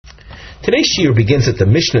Today's shiur begins at the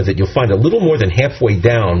Mishnah that you'll find a little more than halfway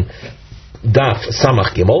down Daf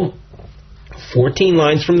Samach Gimel, 14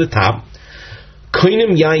 lines from the top.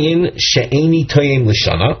 Koinim yayin she'eni toyem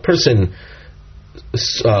l'shana. Person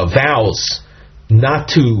vows not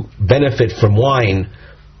to benefit from wine,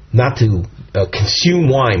 not to consume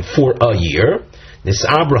wine for a year.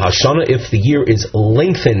 Nisabra hashana, if the year is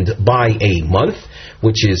lengthened by a month,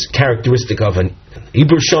 which is characteristic of an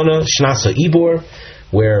Ibur Shana, Shnasa Ibor,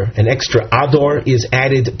 where an extra Ador is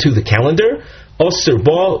added to the calendar. Osir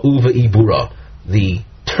ba uva Ibura. The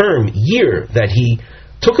term year that he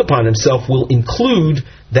took upon himself will include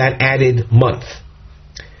that added month.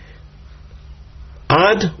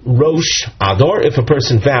 Ad Rosh Ador, if a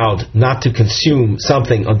person vowed not to consume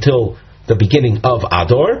something until the beginning of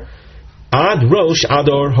Ador. Ad Rosh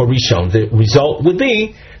Ador Horishon. The result would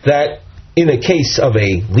be that in a case of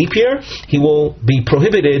a leap year, he will be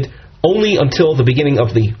prohibited only until the beginning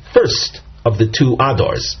of the first of the two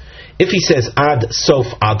Adors. If he says Ad Sof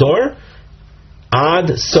Ador, and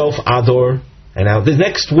now the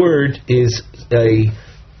next word is a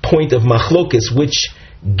point of machlokes, which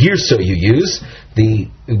girsa you use. The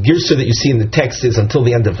girsa that you see in the text is until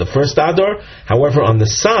the end of the first Ador. However, on the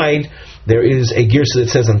side, there is a girsa that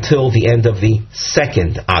says until the end of the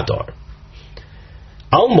second Ador.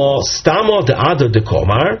 Alma stamo de Ador de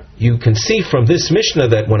Komar. You can see from this Mishnah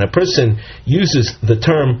that when a person uses the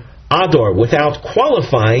term Ador without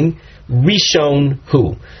qualifying, Rishon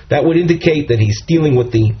Hu, that would indicate that he's dealing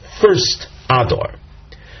with the first Ador.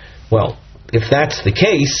 Well, if that's the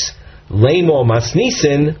case, Leimo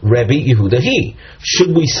Masnisin Rebbe Yehudahi.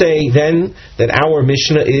 Should we say then that our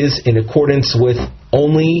Mishnah is in accordance with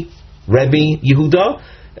only Rebbe Yehuda?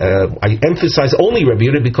 I emphasize only Rebbe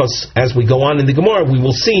Yehuda because as we go on in the Gemara, we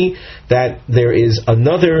will see that there is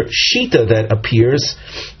another Shita that appears,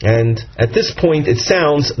 and at this point it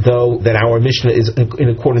sounds, though, that our Mishnah is in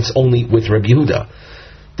accordance only with Rebbe Yehuda.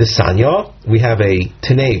 The Sanya, we have a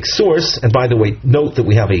Tanaic source, and by the way, note that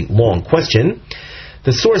we have a long question.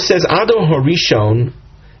 The source says, Ado Horishon,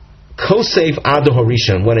 Kosev Ado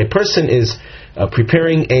Horishon. When a person is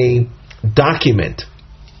preparing a document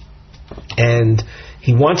and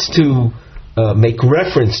he wants to make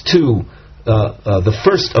reference to the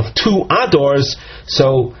first of two Adors,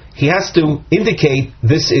 so he has to indicate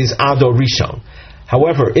this is Ador Rishon.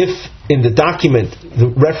 However, if in the document the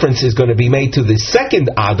reference is going to be made to the second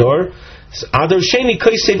Ador, Ador Sheni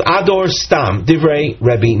Kosev Ador Stam, Divrei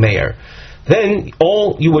Rebbe Meir, then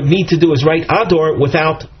all you would need to do is write Ador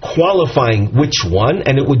without qualifying which one,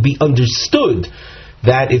 and it would be understood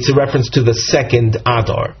that it's a reference to the second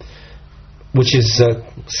Ador, which is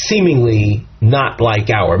seemingly not like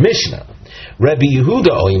our Mishnah. Rebbe Yehuda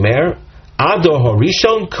Oimer, Ador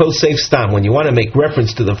Horishon Kosev Stam. When you want to make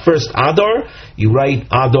reference to the first Ador, you write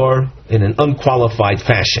Ador in an unqualified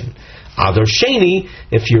fashion. Ador Sheni,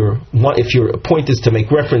 if your point is to make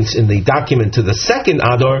reference in the document to the second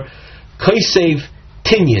Ador, Kosev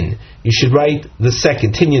Tinyan. You should write the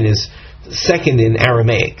second. Tinyan is second in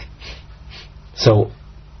Aramaic. So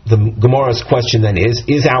the Gemara's question then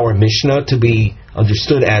is our Mishnah to be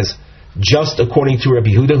understood as just according to Rabbi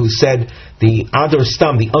Yehuda, who said the Ador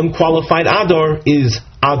Stam, the unqualified Ador, is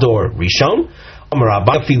Ador Rishon? Amar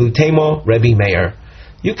Abba Filutemo Rebbe Meir.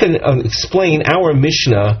 You can explain our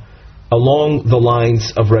Mishnah along the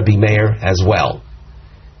lines of Rebbe Meir as well.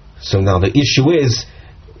 So now the issue is,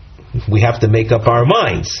 we have to make up our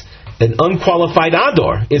minds. An unqualified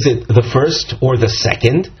Ador, is it the first or the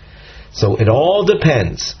second? So it all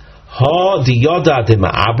depends. Ha di yoda de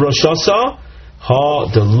ma'abro shasa,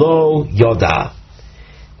 ha de lo yoda.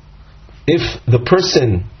 If the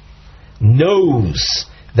person knows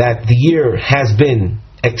that the year has been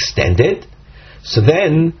extended, so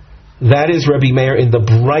then that is Rebbe Meir in the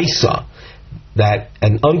Braisa, that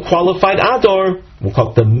an unqualified Ador, we'll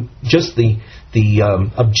call it the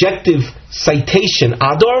objective citation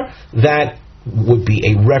Ador, that would be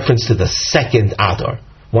a reference to the second Ador.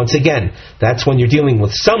 Once again, that's when you're dealing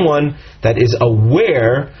with someone that is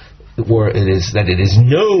aware, or it is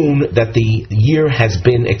known that the year has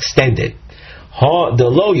been extended. Ha de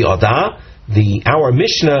lo yoda, our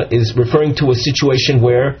Mishnah is referring to a situation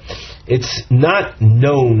where it's not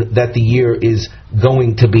known that the year is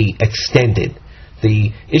going to be extended.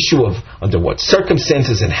 The issue of under what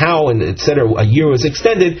circumstances and how and etc. a year was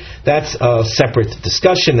extended, that's a separate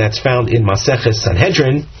discussion that's found in Maseches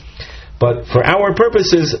Sanhedrin. But for our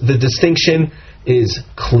purposes, the distinction is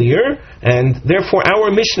clear, and therefore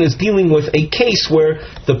our Mishnah is dealing with a case where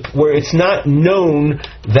it's not known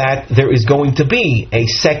that there is going to be a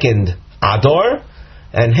second Ador,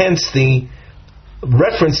 and hence the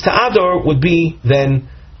reference to Ador would be then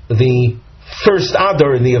the first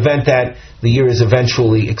Adar in the event that the year is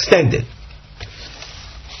eventually extended.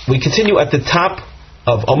 We continue at the top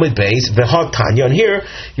of Omid Beis, V'ha Tanya, and here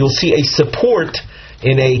you'll see a support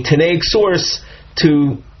in a Tanaic source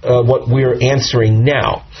to what we're answering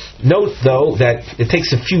now. Note, though, that it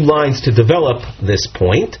takes a few lines to develop this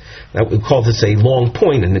point. That we call this a long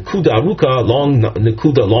point, a Nekuda Aruka,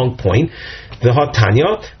 long point. V'ha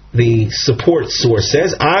Tanya, the support source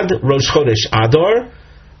says, Ad Rosh Chodesh Adar,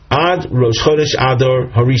 Ad Rosh Chodesh Adar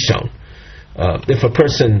Harishon. If a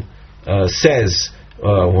person says,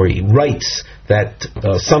 or he writes that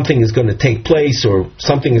something is going to take place or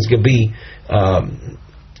something is going to be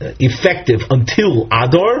effective until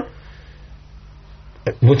Adar,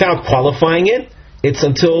 without qualifying it, it's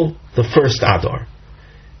until the first Adar.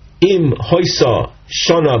 Im hoisa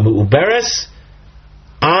shana mu'uberes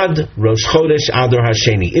ad Rosh Chodesh Adar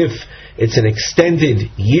Hasheni. If it's an extended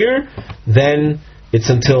year, then it's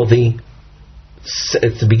until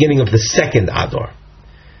it's the beginning of the second Adar.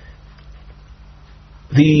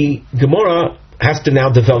 The Gemara has to now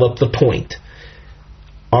develop the point.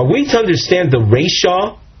 Are we to understand the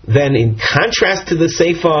Reisha then, in contrast to the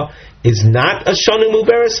Seifa, is not a Shana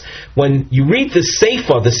Muberes? When you read the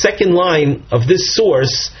Seifa, the second line of this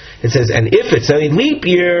source, it says, and if it's a leap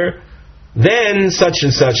year, then such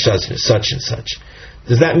and such, such and such.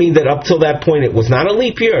 Does that mean that up till that point it was not a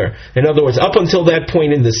leap year? In other words, up until that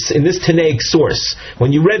point in this Tanaic source,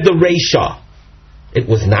 when you read the Reisha, it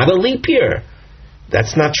was not a leap year.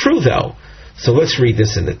 That's not true, though. So let's read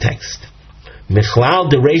this in the text. Michlal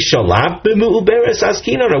de Reisha lab b'mu'uberes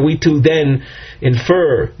askinan. Are we to then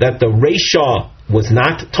infer that the Reisha was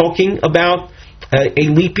not talking about a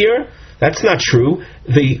leap year? That's not true.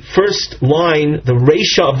 The first line, the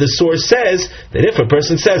Reisha of the source says that if a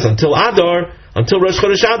person says until Adar, until Rosh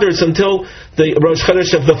Chodesh Adar, it's until the Rosh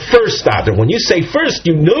Chodesh of the first Adar. When you say first,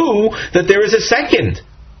 you knew that there is a second.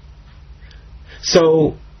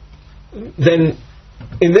 So then,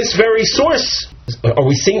 in this very source, are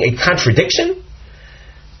we seeing a contradiction?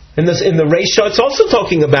 In the Reisha, it's also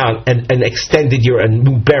talking about an extended year, a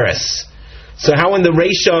Muberes. So how in the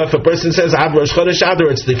Reisha, if a person says Ad Rosh Chodesh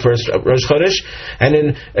Adar, it's the first Rosh Chodesh, and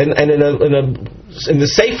in the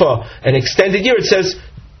Seifa, an extended year, it says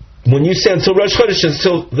when you say until Rosh Chodesh,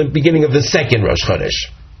 until the beginning of the second Rosh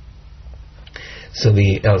Chodesh.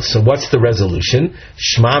 So what's the resolution?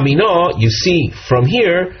 Shma Mina, you see from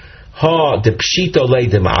here. Ha de pshito le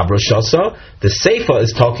de ma'abroshasa. The Seifa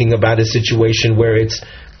is talking about a situation where it's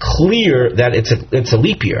clear that it's a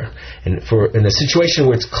leap year, and in a situation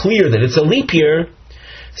where it's clear that it's a leap year.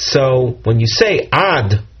 So when you say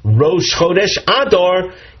Ad Rosh Chodesh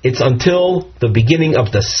Adar, it's until the beginning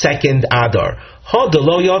of the second Adar. Ha de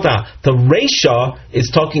lo yoda. The Reisha is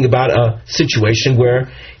talking about a situation where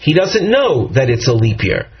he doesn't know that it's a leap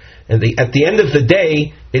year. And at the end of the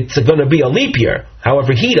day, it's going to be a leap year.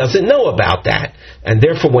 However, he doesn't know about that. And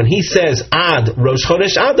therefore, when he says Ad Rosh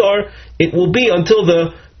Chodesh Adar, it will be until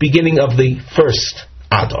the beginning of the first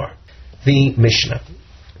Adar. The Mishnah.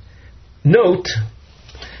 Note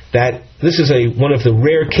that this is one of the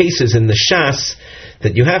rare cases in the Shas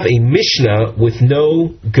that you have a Mishnah with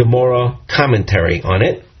no Gemara commentary on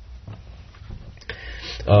it.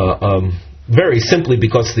 Very simply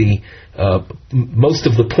because most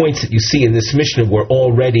of the points that you see in this Mishnah were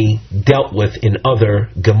already dealt with in other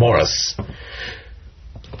Gemaras.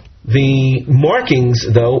 The markings,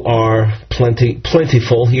 though, are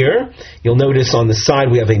plentiful here. You'll notice on the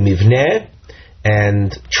side we have a mivneh,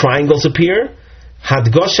 and triangles appear.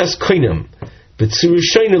 Hadgoshas koinam, b'tzur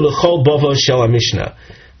shoynu l'chol bava shel Mishnah.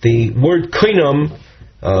 The word koinam,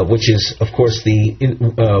 which is, of course,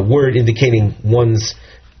 the word indicating one's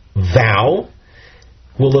vow,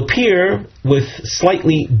 will appear with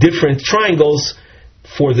slightly different triangles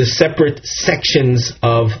for the separate sections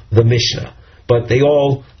of the Mishnah. But they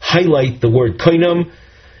all highlight the word koinam,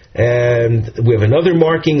 and we have another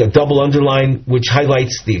marking, a double underline, which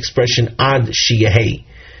highlights the expression ad shiyahei.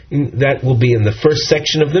 That will be in the first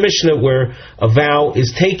section of the Mishnah, where a vow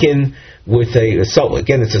is taken with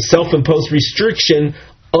it's a self-imposed restriction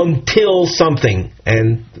until something,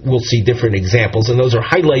 and we'll see different examples, and those are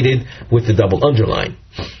highlighted with the double underline.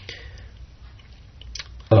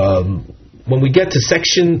 When we get to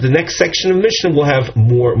the next section of Mishnah, we'll have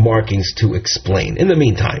more markings to explain. In the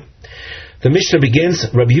meantime, the Mishnah begins,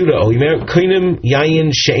 Rabbi Yehuda Omer, Koinim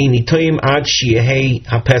Yayin She'eni Toim Ad Sheyehei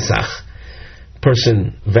HaPesach.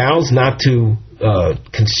 Person vows not to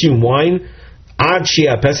consume wine, Ad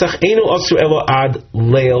Sheyeh HaPesach, Einu Osur Elo Ad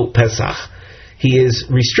Leil Pesach. He is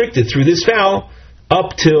restricted through this vow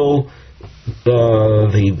up till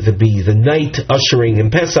the night ushering in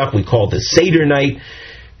Pesach. We call this Seder night.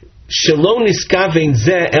 Shelo niskaven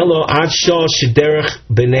ze elo ad shal shederech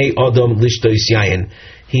b'nei adam lishtos yayin.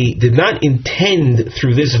 He did not intend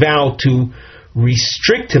through this vow to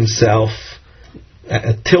restrict himself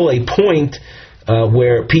till a point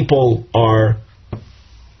where people are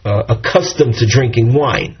accustomed to drinking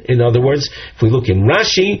wine. In other words, if we look in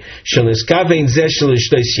Rashi,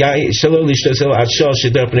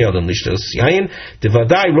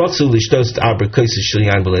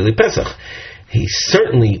 he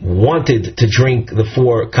certainly wanted to drink the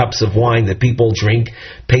 4 cups of wine that people drink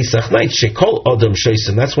Pesach night. Shekol Adam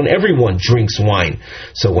Shosim. That's when everyone drinks wine.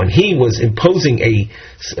 So when he was imposing the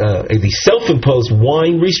self-imposed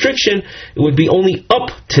wine restriction, it would be only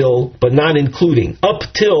up till, but not including,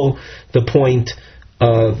 up till the point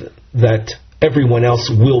that everyone else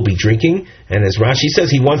will be drinking. And as Rashi says,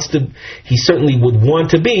 he certainly would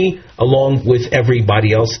want to be along with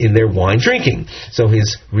everybody else in their wine drinking. So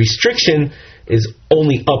his restriction is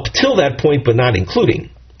only up till that point, but not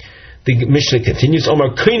including. The Mishnah continues,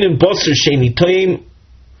 Omar Kainin Bosser Sheni Toim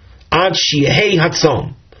Ad Shiehei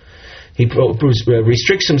Hatzom. He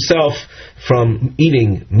restricts himself from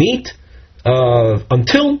eating meat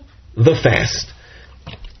until the fast.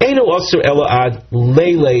 Eino Osir Ela Ad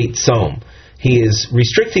Leilei Tzom. He is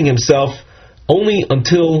restricting himself only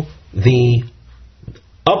until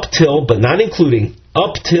up till, but not including,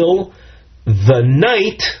 up till the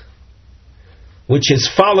night which is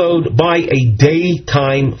followed by a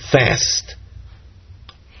daytime fast.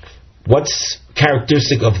 What's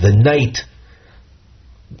characteristic of the night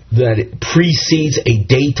that it precedes a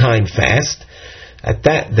daytime fast?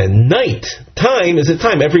 The night time is a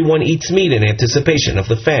time everyone eats meat in anticipation of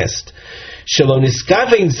the fast.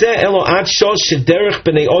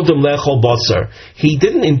 He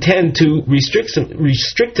didn't intend to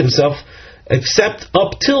restrict himself except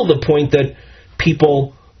up till the point that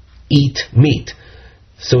people eat meat.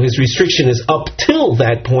 So his restriction is up till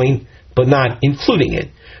that point, but not including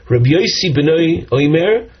it. Rabbi Yossi benoi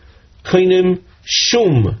oimer koinim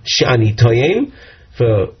shum she'ani toyem.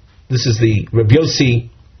 This is the Rabbi Yossi,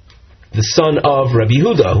 the son of Rabbi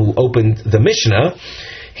Yehuda, who opened the Mishnah.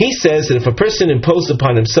 He says that if a person imposed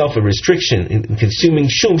upon himself a restriction in consuming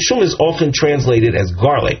shum is often translated as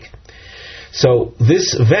garlic. So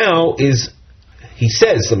this vow is, he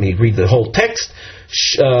says, let me read the whole text,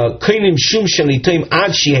 Kainim shum shanitoim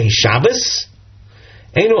ad shiei Shabbos,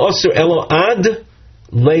 Eino osir elo ad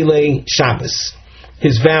leilei Shabbos.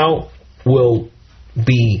 His vow will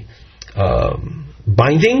be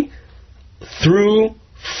binding through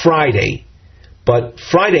Friday, but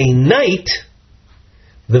Friday night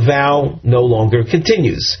the vow no longer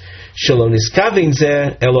continues.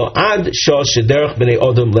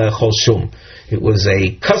 It was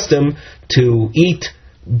a custom to eat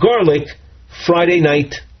garlic Friday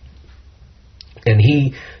night, and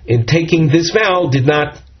he, in taking this vow,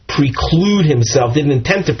 didn't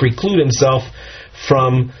intend to preclude himself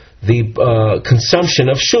from the consumption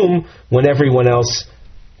of shum when everyone else,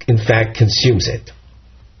 in fact, consumes it.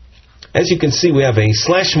 As you can see, we have a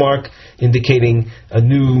slash mark indicating a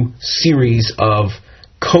new series of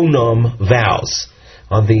konam vows.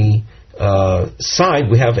 On the side,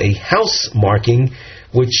 we have a house marking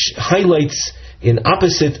which highlights in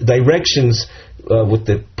opposite directions with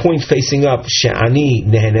the point facing up, she'ani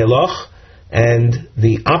neheneloch, and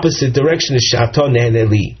the opposite direction is she'ato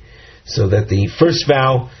neheneli. So that the first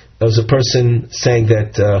vow was a person saying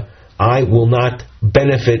that I will not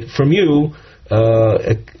benefit from you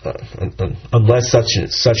unless such and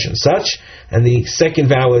such, and the second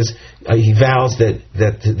vow is he vows that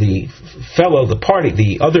the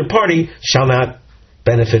other party shall not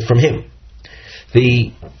benefit from him.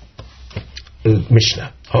 The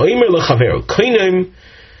Mishnah, Ha'omer lechaveru koinem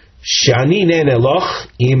shani neneloch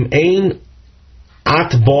im ein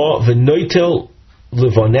at ba v'noitel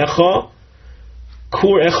levonecha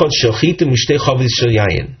kur echad shelchitim mishtei chavis shel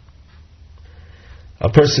yayin. A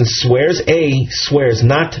person swears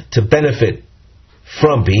not to benefit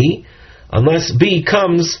from B unless B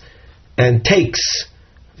comes and takes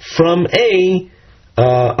from A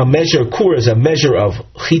measure, kur is a measure of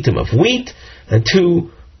chitim of wheat, and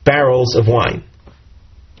 2 barrels of wine.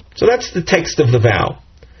 So that's the text of the vow.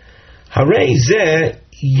 Harei zeh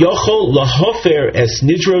yochol lahofer es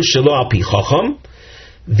nidro shelo al pi chacham.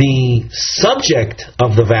 The subject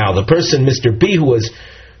of the vow, the person, Mr. B, who was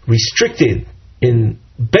restricted in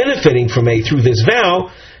benefiting from A through this vow,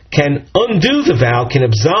 can undo the vow, can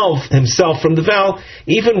absolve himself from the vow,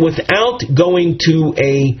 even without going to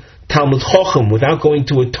a Talmud Chacham, without going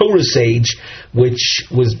to a Torah sage, which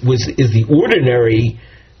is the ordinary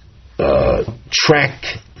track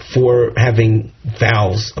for having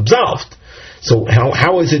vows absolved. So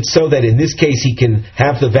how is it so that in this case he can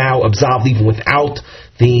have the vow absolved even without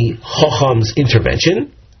the Chacham's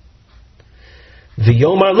intervention? The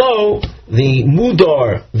Yomar Lo, the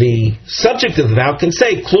Mudar, the subject of the vow, can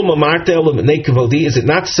say, Klum Amarta L'Mnei Kavodi, is it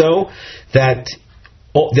not so that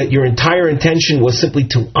your entire intention was simply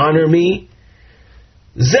to honor me?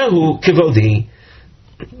 Zehu Kavodi,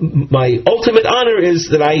 my ultimate honor is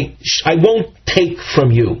that I won't take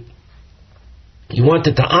from you. You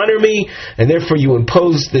wanted to honor me, and therefore you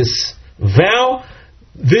imposed this vow.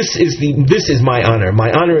 This is my honor.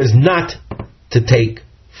 My honor is not to take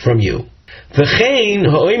from you. V'chein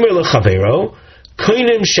ha'omer lechavero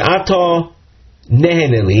koinim she'ata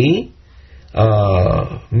neheneli.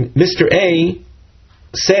 Mr. A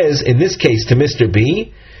says in this case to Mr.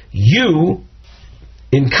 B, you,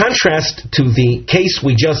 in contrast to the case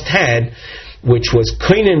we just had, which was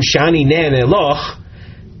koinim shani neheneloch,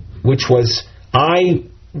 which was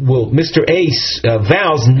Mr. A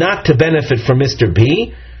vows not to benefit from Mr.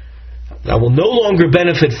 B. I will no longer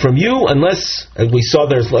benefit from you unless, as we saw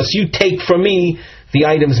there, unless you take from me the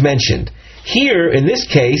items mentioned. Here, in this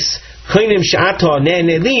case, Chaynim Sha'ata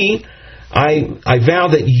Ne'neli, I vow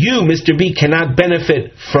that you, Mr. B, cannot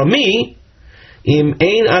benefit from me. Im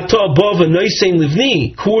Ein Ata Bo V'Noisein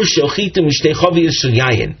Livni Kur Shelchitim Mishtei Chaviyas Shel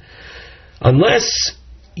Yayin. Unless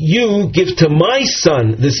you give to my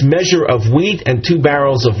son this measure of wheat and 2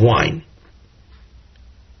 barrels of wine.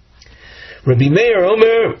 Rabbi Meir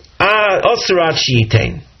Omer Osrat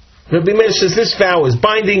Shitain. Rabbi Meir says this vow is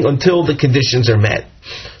binding until the conditions are met.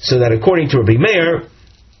 So that according to Rabbi Meir,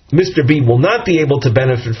 Mr. B will not be able to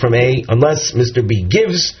benefit from A unless Mr. B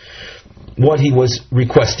gives what he was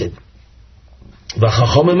requested.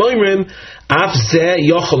 V'chachamim oimrim af zeh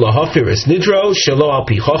yochel lahafiris nidro shelo al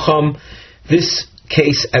pi chacham. This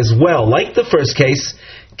case as well, like the first case,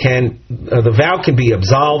 the vow can be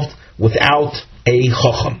absolved without a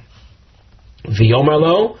chacham.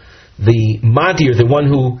 V'yomarlo, the madir, the one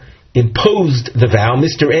who imposed the vow,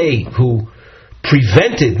 Mr. A, who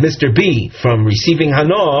prevented Mr. B from receiving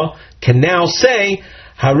hana, can now say,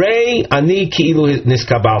 Hare ani ki'ilu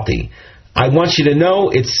niskabalti. I want you to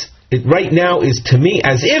know it right now is to me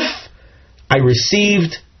as if I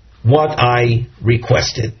received what I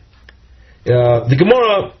requested. The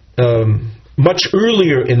Gemara much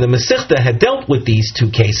earlier in the Masechta had dealt with these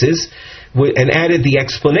 2 cases and added the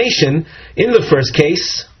explanation in the first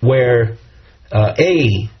case where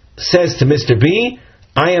A says to Mr. B,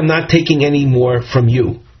 I am not taking any more from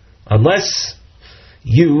you unless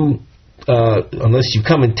you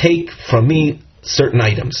come and take from me certain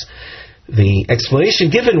items. The explanation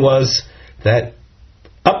given was that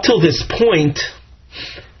up till this point,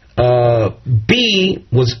 B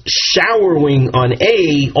was showering on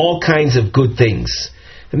A all kinds of good things.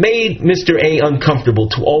 It made Mr. A uncomfortable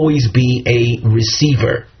to always be a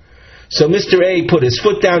receiver. So Mr. A put his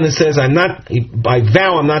foot down and says, I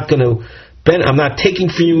vow I'm not taking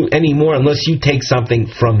from you anymore unless you take something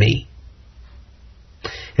from me.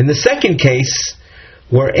 In the second case,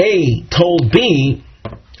 where A told B,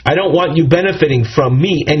 I don't want you benefiting from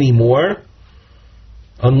me anymore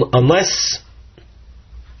unless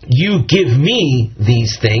you give me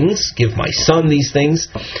these things, give my son these things.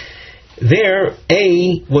 There,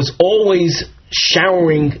 A was always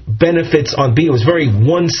showering benefits on B. It was very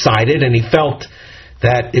one-sided, and he felt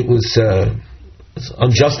that it was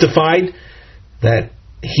unjustified, that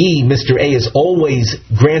he, Mr. A, is always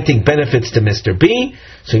granting benefits to Mr. B,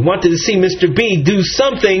 so he wanted to see Mr. B do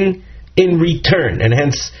something in return, and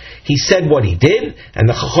hence he said what he did, and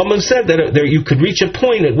the Chachamim said that there you could reach a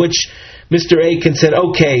point at which Mr. A can say,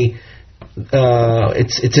 okay,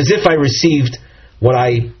 it's as if I received what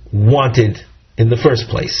I wanted in the first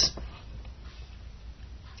place.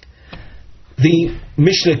 The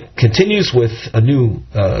Mishnah continues with a new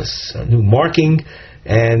marking,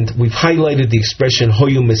 and we've highlighted the expression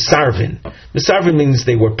Hoyu Misarvin. Misarvin means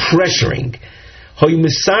they were pressuring. Hoyu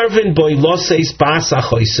Misarvin boy loses bas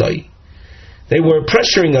achoisoi. They were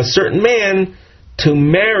pressuring a certain man to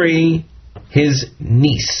marry his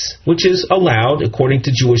niece, which is allowed according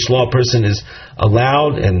to Jewish law. A person is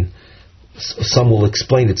allowed, and some will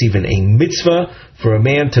explain it's even a mitzvah for a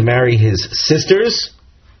man to marry his sister's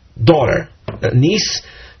daughter, a niece,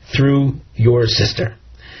 through your sister.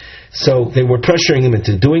 So they were pressuring him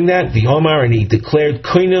into doing that. The Omar, and he declared,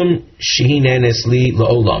 Koinum shehinenes li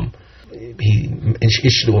la'olam. He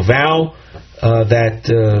issued a vow that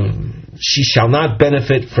she shall not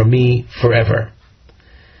benefit from me forever.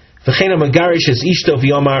 V'chein hamagarish es ishto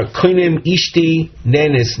v'yomar koinim ishti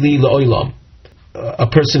nenes li la'olam. A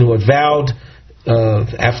person who had vowed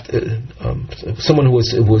someone who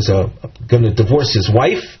was going to divorce his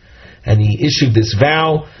wife, and he issued this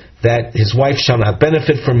vow that his wife shall not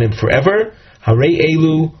benefit from him forever. Harei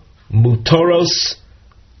elu mutoros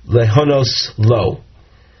lehonos lo.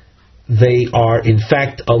 They are in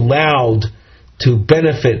fact allowed to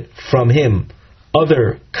benefit from him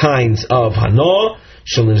other kinds of hano.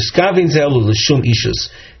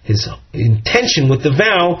 His intention with the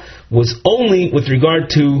vow was only with regard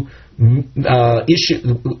to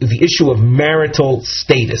the issue of marital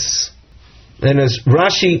status. And as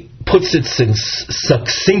Rashi puts it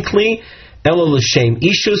succinctly, Elo l'shem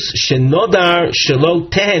ishus shenodar shelo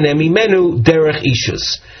tehene mimenu derech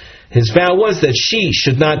ishus. His vow was that she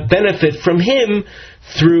should not benefit from him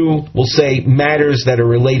through, we'll say, matters that are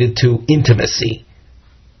related to intimacy.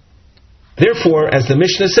 Therefore, as the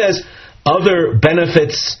Mishnah says, other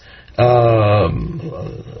benefits are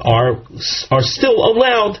still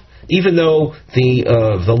allowed, even though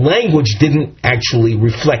the language didn't actually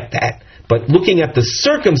reflect that. But looking at the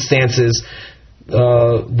circumstances,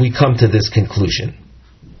 we come to this conclusion.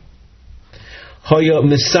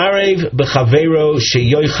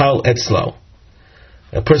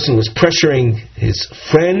 A person was pressuring his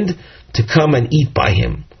friend to come and eat by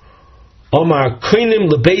him. Omar koinim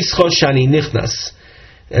lebeischo shani nichnas.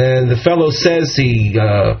 And the fellow says he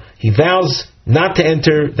vows not to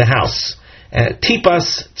enter the house.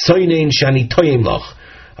 Tipas tzoynein shani toyim loch.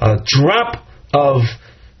 A drop of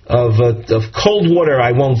cold water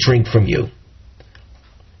I won't drink from you.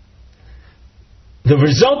 The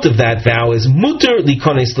result of that vow is muter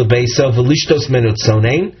likones lebeisa v'lishtos menu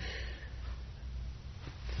tzonein.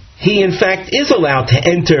 He in fact is allowed to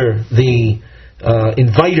enter the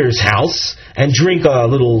inviter's house and drink a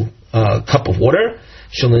little cup of water.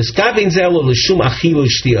 His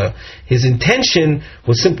intention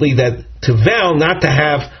was simply that to vow not to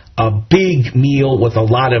have a big meal with a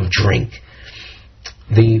lot of drink.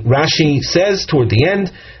 The Rashi says toward the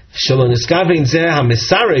end,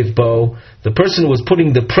 the person who was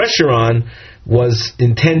putting the pressure on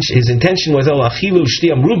his intention was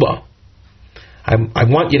I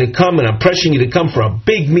want you to come, and I'm pressuring you to come for a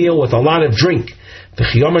big meal with a lot of drink.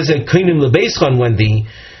 When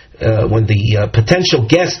the potential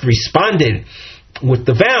guest responded with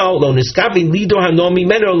the vow,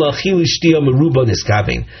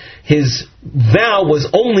 his vow was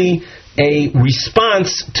only a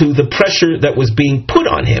response to the pressure that was being put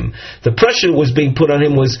on him. The pressure that was being put on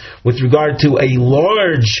him was with regard to a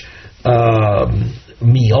large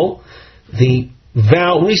meal. The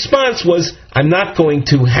vow response was, I'm not going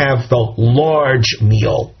to have the large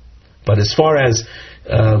meal. But as far as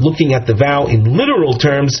looking at the vow in literal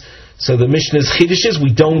terms, so the Mishnah's Chiddush is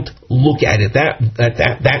we don't look at it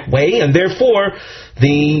that way, and therefore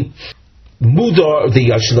the mudar,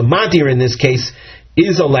 the madir in this case,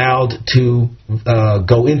 is allowed to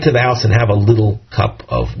go into the house and have a little cup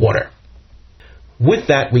of water. With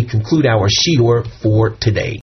that, we conclude our shiur for today.